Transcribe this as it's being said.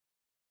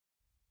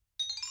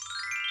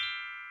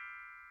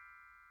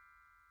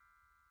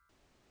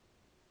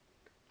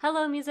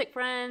Hello, music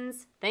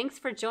friends! Thanks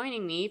for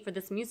joining me for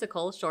this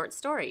musical short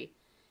story.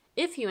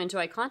 If you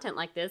enjoy content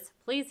like this,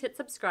 please hit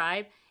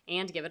subscribe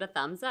and give it a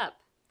thumbs up.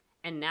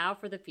 And now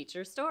for the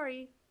feature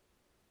story.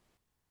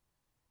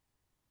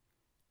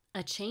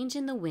 A Change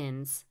in the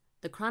Winds,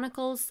 The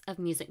Chronicles of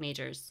Music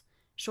Majors,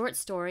 short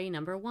story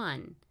number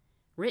 1,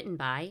 written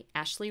by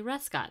Ashley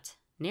Rescott,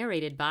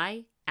 narrated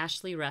by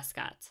Ashley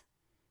Rescott.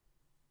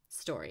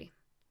 Story.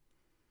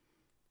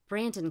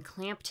 Brandon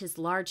clamped his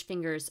large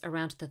fingers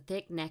around the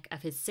thick neck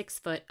of his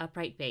 6-foot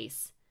upright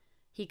bass.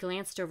 He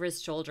glanced over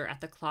his shoulder at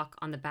the clock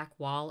on the back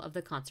wall of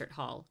the concert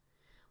hall.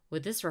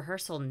 Would this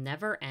rehearsal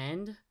never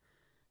end?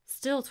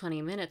 Still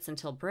 20 minutes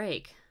until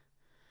break.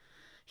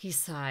 He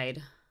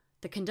sighed.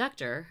 The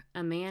conductor,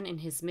 a man in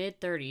his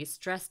mid-30s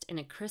dressed in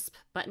a crisp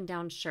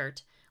button-down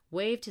shirt,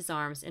 waved his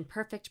arms in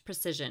perfect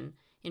precision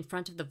in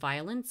front of the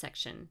violin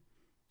section.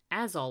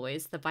 As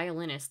always, the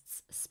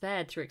violinists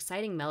sped through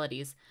exciting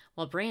melodies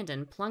while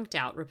Brandon plunked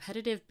out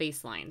repetitive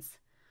bass lines.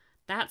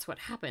 That's what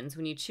happens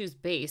when you choose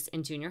bass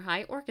in junior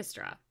high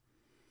orchestra.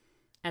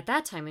 At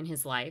that time in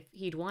his life,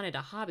 he'd wanted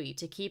a hobby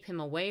to keep him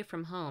away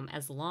from home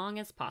as long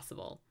as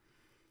possible.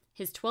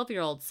 His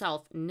 12-year-old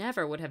self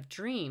never would have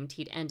dreamed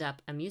he'd end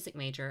up a music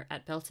major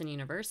at Belton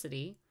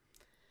University.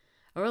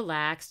 A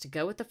relaxed,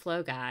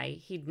 go-with-the-flow guy,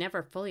 he'd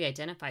never fully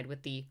identified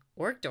with the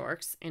orc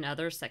dorks in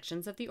other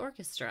sections of the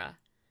orchestra.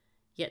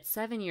 Yet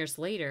 7 years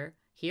later,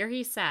 here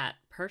he sat,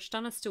 perched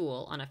on a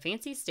stool on a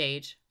fancy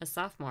stage, a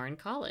sophomore in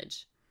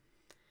college.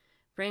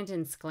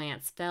 Brandon's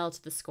glance fell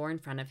to the score in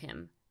front of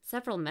him.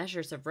 Several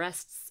measures of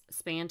rests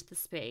spanned the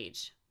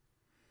stage.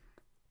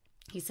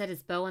 He set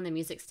his bow on the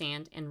music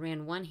stand and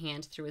ran one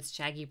hand through his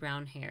shaggy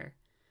brown hair.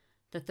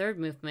 The third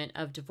movement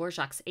of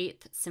Dvorak's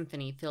 8th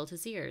Symphony filled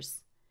his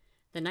ears.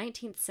 The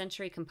 19th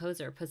century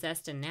composer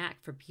possessed a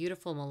knack for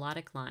beautiful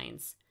melodic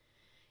lines.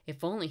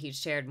 If only he'd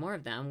shared more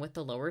of them with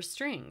the lower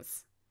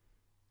strings.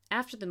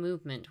 After the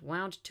movement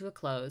wound to a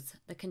close,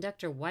 the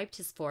conductor wiped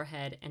his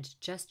forehead and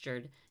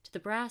gestured to the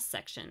brass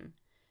section.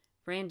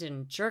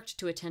 Brandon jerked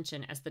to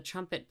attention as the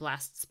trumpet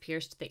blasts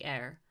pierced the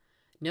air.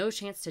 No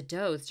chance to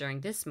doze during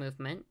this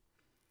movement.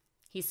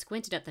 He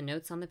squinted at the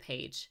notes on the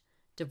page.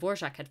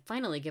 Dvorak had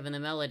finally given the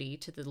melody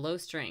to the low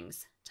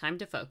strings. Time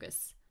to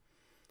focus.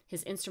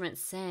 His instrument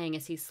sang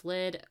as he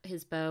slid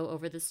his bow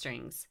over the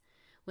strings.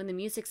 When the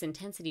music's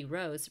intensity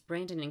rose,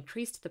 Brandon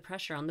increased the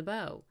pressure on the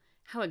bow.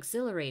 How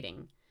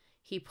exhilarating!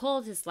 He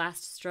pulled his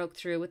last stroke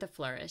through with a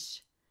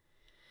flourish.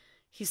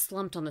 He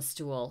slumped on the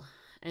stool.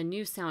 A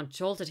new sound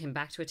jolted him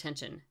back to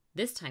attention.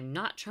 This time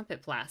not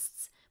trumpet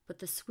blasts, but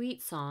the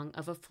sweet song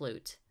of a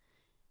flute.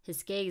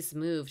 His gaze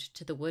moved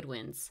to the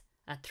woodwinds.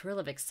 A thrill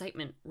of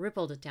excitement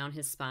rippled down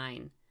his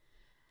spine.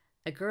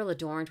 A girl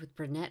adorned with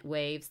brunette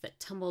waves that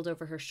tumbled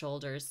over her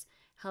shoulders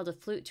held a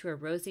flute to her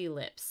rosy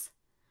lips.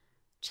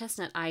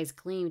 Chestnut eyes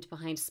gleamed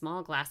behind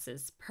small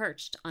glasses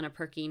perched on a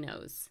perky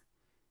nose.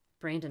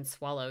 Brandon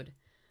swallowed.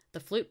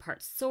 The flute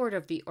part soared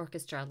over the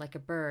orchestra like a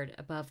bird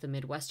above the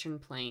Midwestern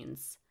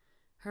plains.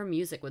 Her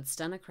music would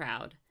stun a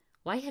crowd.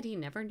 Why had he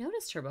never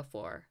noticed her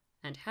before?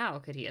 And how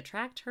could he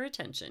attract her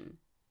attention?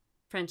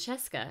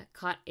 Francesca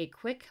caught a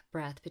quick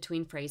breath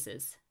between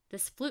phrases.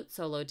 This flute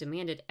solo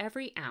demanded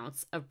every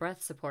ounce of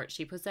breath support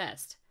she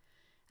possessed.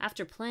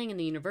 After playing in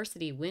the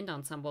university wind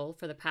ensemble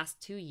for the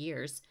past 2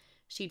 years,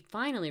 she'd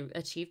finally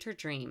achieved her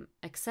dream,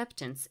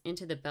 acceptance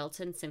into the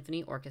Belton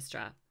Symphony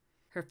Orchestra.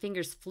 Her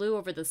fingers flew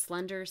over the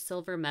slender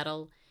silver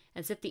metal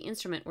as if the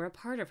instrument were a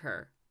part of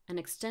her, an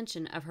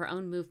extension of her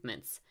own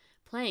movements.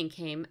 Playing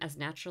came as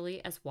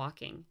naturally as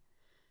walking.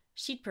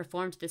 She'd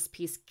performed this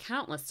piece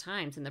countless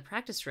times in the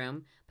practice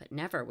room, but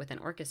never with an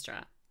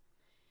orchestra.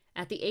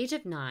 At the age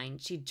of 9,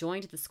 she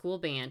joined the school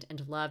band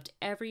and loved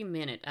every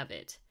minute of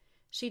it.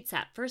 She'd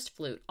sat first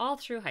flute all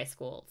through high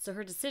school, so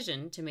her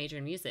decision to major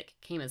in music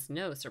came as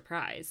no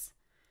surprise.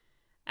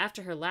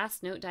 After her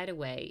last note died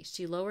away,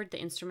 she lowered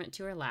the instrument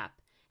to her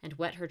lap and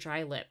wet her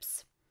dry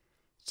lips.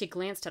 She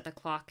glanced at the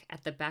clock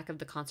at the back of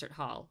the concert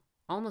hall.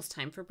 Almost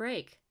time for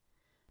break.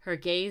 Her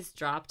gaze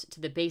dropped to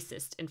the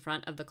bassist in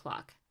front of the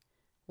clock.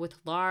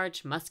 With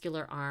large,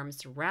 muscular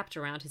arms wrapped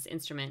around his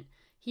instrument,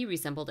 he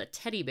resembled a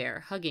teddy bear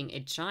hugging a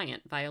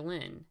giant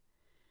violin.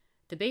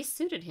 The bass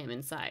suited him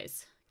in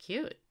size.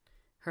 Cute.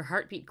 Her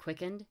heartbeat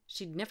quickened.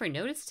 She'd never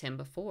noticed him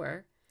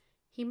before.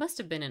 He must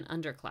have been an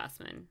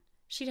underclassman.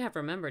 She'd have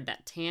remembered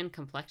that tan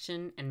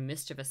complexion and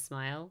mischievous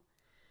smile.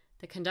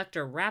 The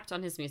conductor rapped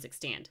on his music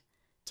stand.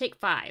 Take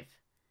 5.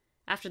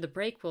 After the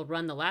break, we'll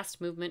run the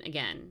last movement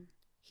again.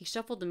 He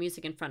shuffled the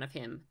music in front of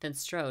him, then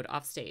strode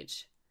off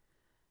stage.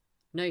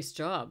 Nice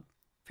job.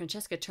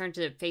 Francesca turned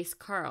to face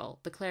Carl,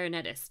 the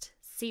clarinetist,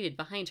 seated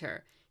behind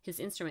her, his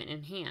instrument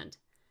in hand.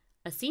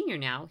 A senior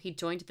now, he'd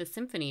joined the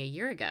symphony a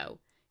year ago.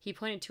 He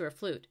pointed to her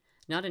flute.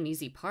 Not an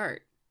easy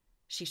part.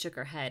 She shook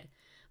her head.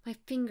 My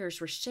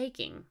fingers were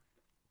shaking.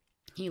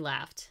 He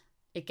laughed.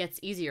 It gets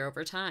easier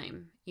over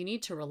time. You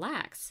need to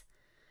relax.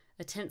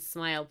 A tense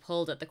smile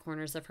pulled at the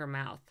corners of her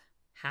mouth.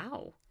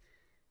 How?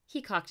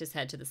 He cocked his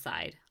head to the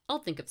side. I'll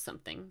think of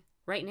something.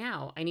 Right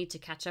now, I need to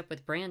catch up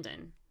with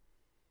Brandon.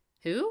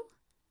 Who?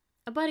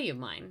 A buddy of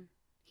mine.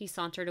 He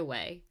sauntered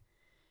away.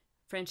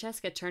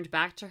 Francesca turned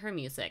back to her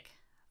music.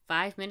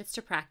 5 minutes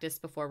to practice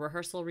before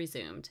rehearsal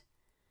resumed.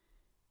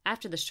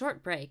 After the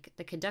short break,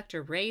 the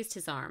conductor raised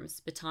his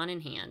arms, baton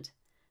in hand.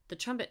 The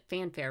trumpet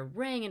fanfare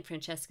rang in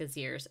Francesca's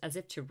ears as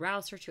if to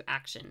rouse her to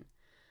action.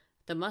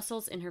 The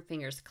muscles in her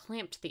fingers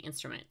clamped the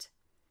instrument.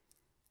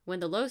 When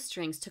the low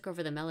strings took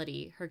over the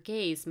melody, her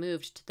gaze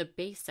moved to the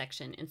bass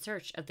section in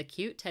search of the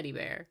cute teddy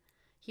bear.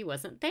 He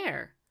wasn't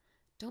there.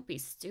 Don't be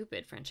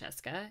stupid,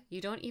 Francesca.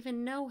 You don't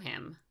even know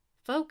him.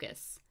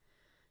 Focus.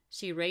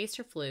 She raised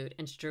her flute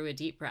and drew a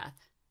deep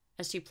breath.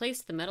 As she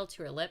placed the metal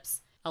to her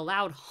lips, a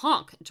loud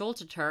honk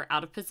jolted her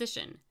out of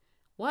position.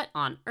 What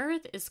on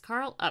earth is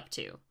Carl up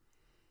to?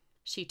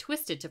 She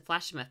twisted to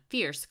flash him a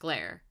fierce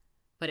glare.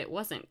 But it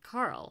wasn't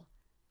Carl.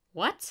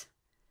 What?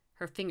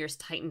 Her fingers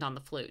tightened on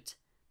the flute.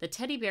 The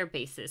teddy bear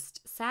bassist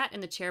sat in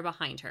the chair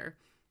behind her,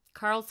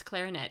 Carl's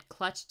clarinet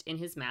clutched in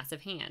his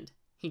massive hand.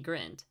 He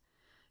grinned.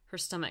 Her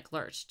stomach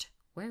lurched.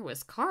 Where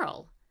was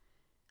Carl?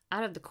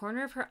 Out of the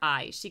corner of her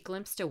eye, she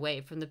glimpsed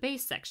away from the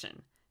bass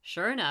section.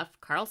 Sure enough,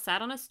 Carl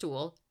sat on a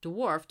stool,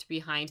 dwarfed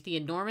behind the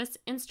enormous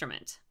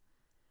instrument.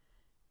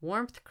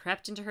 Warmth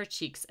crept into her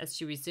cheeks as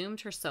she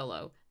resumed her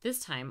solo, this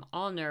time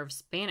all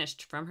nerves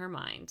banished from her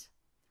mind.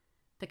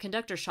 The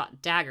conductor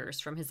shot daggers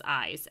from his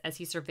eyes as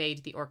he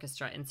surveyed the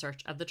orchestra in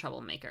search of the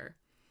troublemaker.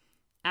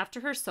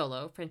 After her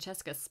solo,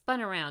 Francesca spun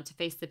around to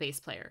face the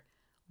bass player.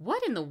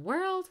 What in the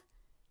world?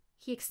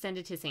 He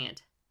extended his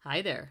hand.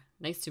 Hi there.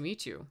 Nice to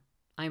meet you.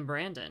 I'm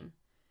Brandon.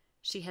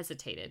 She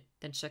hesitated,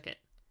 then shook it.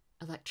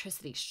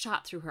 Electricity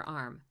shot through her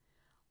arm.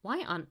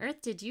 Why on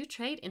earth did you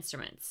trade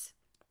instruments?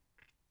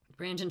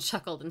 Brandon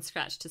chuckled and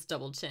scratched his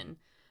double chin.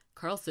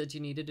 Carl said you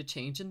needed a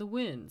change in the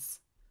winds.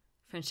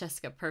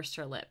 Francesca pursed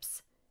her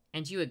lips.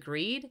 And you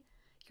agreed?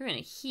 You're in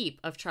a heap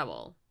of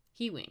trouble.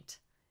 He winked.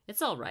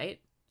 It's all right.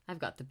 I've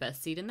got the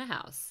best seat in the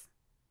house.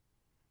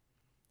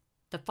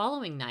 The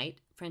following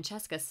night,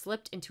 Francesca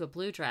slipped into a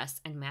blue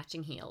dress and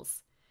matching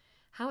heels.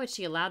 How had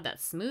she allowed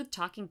that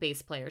smooth-talking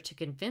bass player to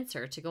convince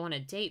her to go on a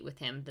date with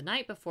him the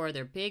night before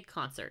their big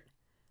concert?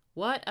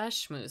 What a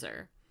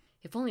schmoozer.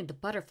 If only the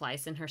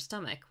butterflies in her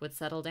stomach would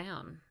settle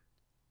down.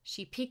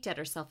 She peeked at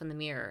herself in the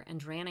mirror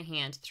and ran a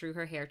hand through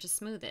her hair to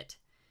smooth it.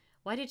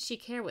 Why did she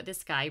care what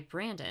this guy,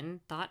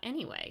 Brandon, thought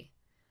anyway?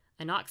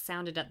 A knock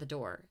sounded at the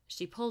door.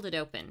 She pulled it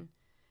open.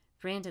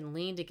 Brandon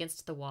leaned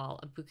against the wall,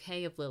 a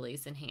bouquet of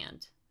lilies in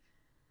hand.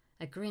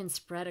 A grin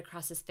spread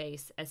across his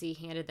face as he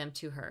handed them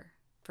to her.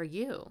 For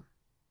you.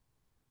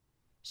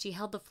 She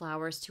held the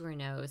flowers to her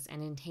nose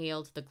and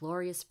inhaled the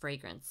glorious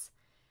fragrance.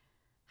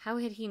 How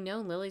had he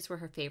known lilies were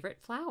her favorite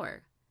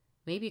flower?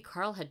 Maybe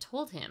Carl had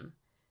told him.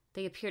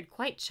 They appeared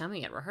quite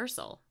chummy at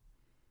rehearsal.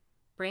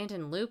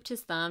 Brandon looped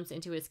his thumbs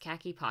into his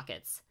khaki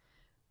pockets.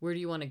 Where do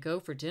you want to go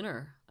for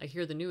dinner? I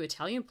hear the new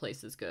Italian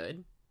place is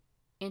good.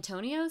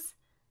 Antonio's?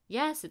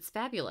 Yes, it's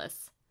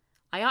fabulous.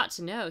 I ought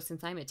to know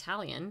since I'm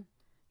Italian.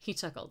 He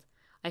chuckled.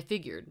 I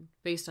figured,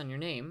 based on your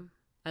name.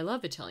 I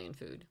love Italian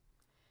food.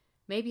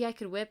 Maybe I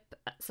could whip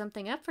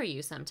something up for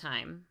you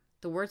sometime.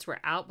 The words were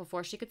out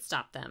before she could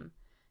stop them.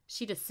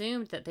 She'd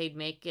assumed that they'd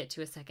make it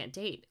to a second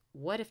date.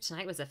 What if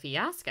tonight was a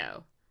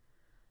fiasco?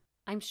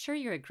 I'm sure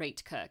you're a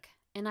great cook,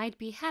 and I'd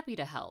be happy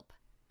to help.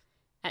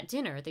 At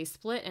dinner, they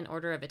split an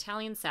order of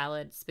Italian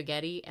salad,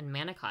 spaghetti, and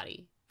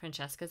manicotti,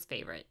 Francesca's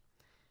favorite.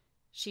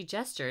 She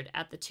gestured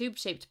at the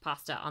tube-shaped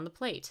pasta on the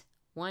plate,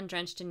 one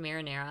drenched in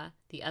marinara,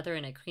 the other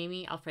in a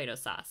creamy Alfredo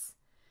sauce.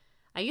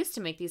 I used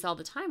to make these all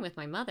the time with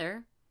my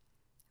mother.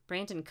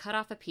 Brandon cut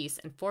off a piece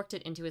and forked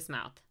it into his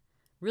mouth.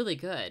 Really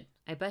good.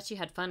 I bet you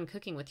had fun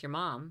cooking with your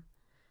mom.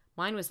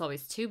 Mine was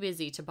always too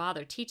busy to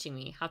bother teaching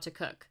me how to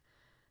cook.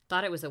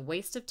 Thought it was a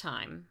waste of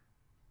time.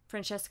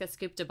 Francesca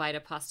scooped a bite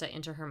of pasta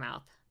into her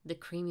mouth. The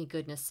creamy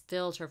goodness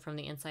filled her from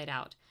the inside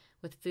out,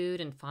 with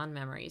food and fond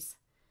memories.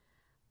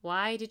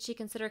 Why did she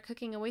consider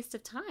cooking a waste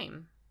of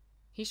time?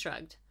 He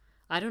shrugged.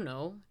 I don't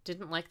know.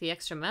 Didn't like the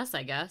extra mess,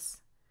 I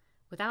guess.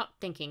 Without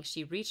thinking,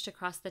 she reached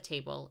across the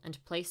table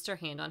and placed her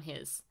hand on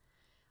his.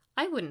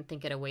 I wouldn't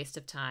think it a waste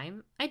of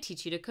time. I'd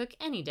teach you to cook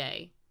any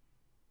day.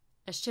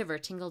 A shiver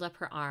tingled up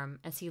her arm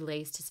as he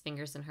laced his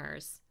fingers in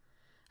hers.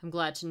 I'm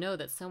glad to know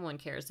that someone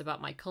cares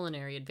about my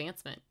culinary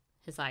advancement.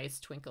 His eyes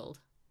twinkled.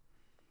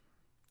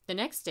 The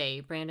next day,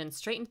 Brandon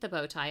straightened the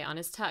bow tie on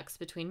his tux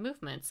between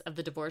movements of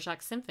the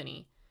Dvorak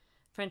Symphony.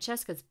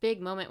 Francesca's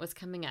big moment was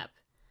coming up.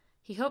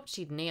 He hoped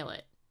she'd nail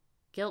it.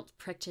 Guilt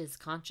pricked his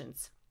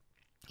conscience.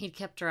 He'd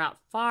kept her out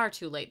far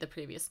too late the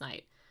previous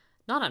night.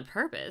 Not on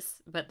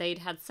purpose, but they'd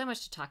had so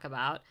much to talk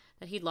about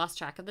that he'd lost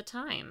track of the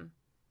time.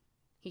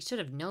 He should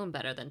have known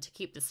better than to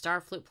keep the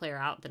star flute player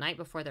out the night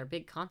before their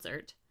big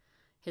concert.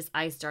 His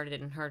eyes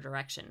darted in her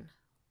direction.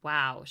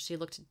 Wow, she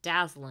looked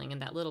dazzling in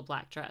that little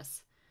black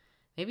dress.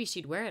 Maybe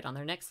she'd wear it on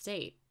their next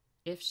date,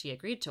 if she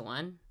agreed to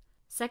one.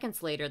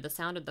 Seconds later, the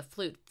sound of the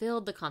flute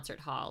filled the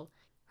concert hall.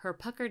 Her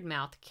puckered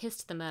mouth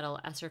kissed the metal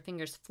as her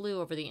fingers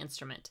flew over the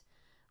instrument.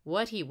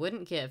 What he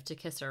wouldn't give to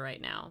kiss her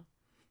right now.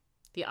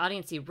 The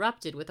audience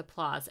erupted with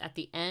applause at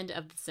the end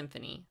of the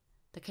symphony.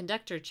 The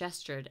conductor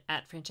gestured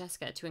at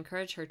Francesca to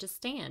encourage her to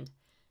stand.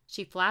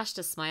 She flashed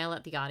a smile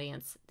at the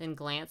audience, then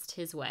glanced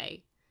his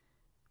way.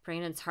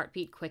 Brandon's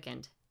heartbeat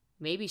quickened.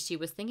 Maybe she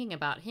was thinking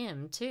about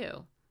him,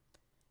 too.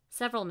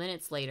 Several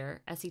minutes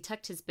later, as he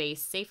tucked his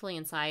bass safely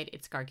inside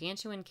its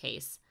gargantuan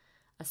case,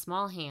 a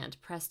small hand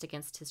pressed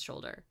against his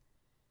shoulder.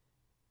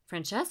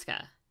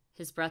 "Francesca!"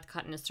 His breath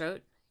caught in his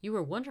throat. "You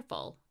were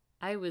wonderful.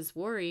 I was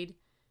worried."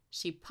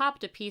 She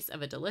popped a piece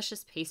of a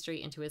delicious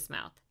pastry into his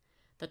mouth.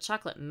 The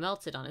chocolate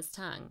melted on his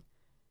tongue.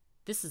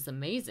 "This is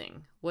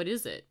amazing. What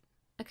is it?"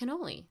 "A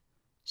cannoli."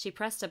 She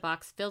pressed a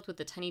box filled with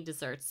the tiny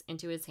desserts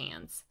into his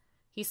hands.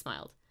 He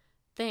smiled.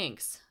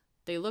 "Thanks.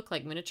 They look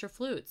like miniature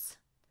flutes."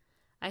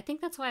 "I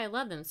think that's why I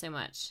love them so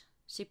much."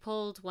 She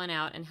pulled one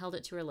out and held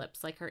it to her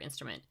lips like her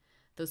instrument,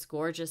 those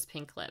gorgeous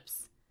pink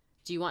lips.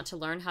 "Do you want to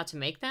learn how to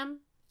make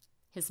them?"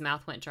 His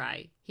mouth went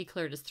dry. He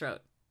cleared his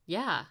throat.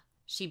 "Yeah."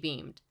 She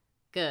beamed.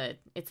 "Good.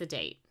 It's a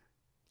date."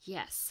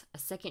 Yes, a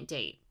second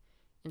date.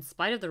 In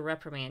spite of the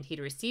reprimand he'd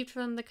received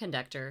from the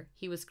conductor,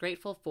 he was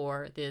grateful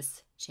for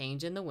this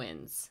change in the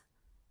winds.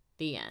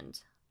 The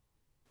end.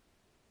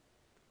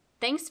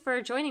 Thanks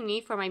for joining me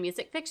for my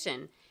music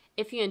fiction.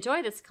 If you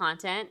enjoy this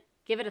content,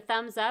 give it a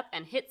thumbs up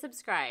and hit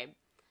subscribe.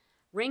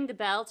 Ring the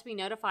bell to be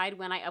notified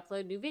when I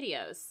upload new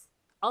videos.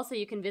 Also,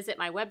 you can visit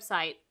my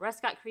website,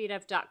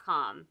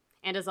 ruscottcreative.com.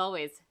 And as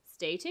always,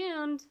 stay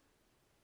tuned!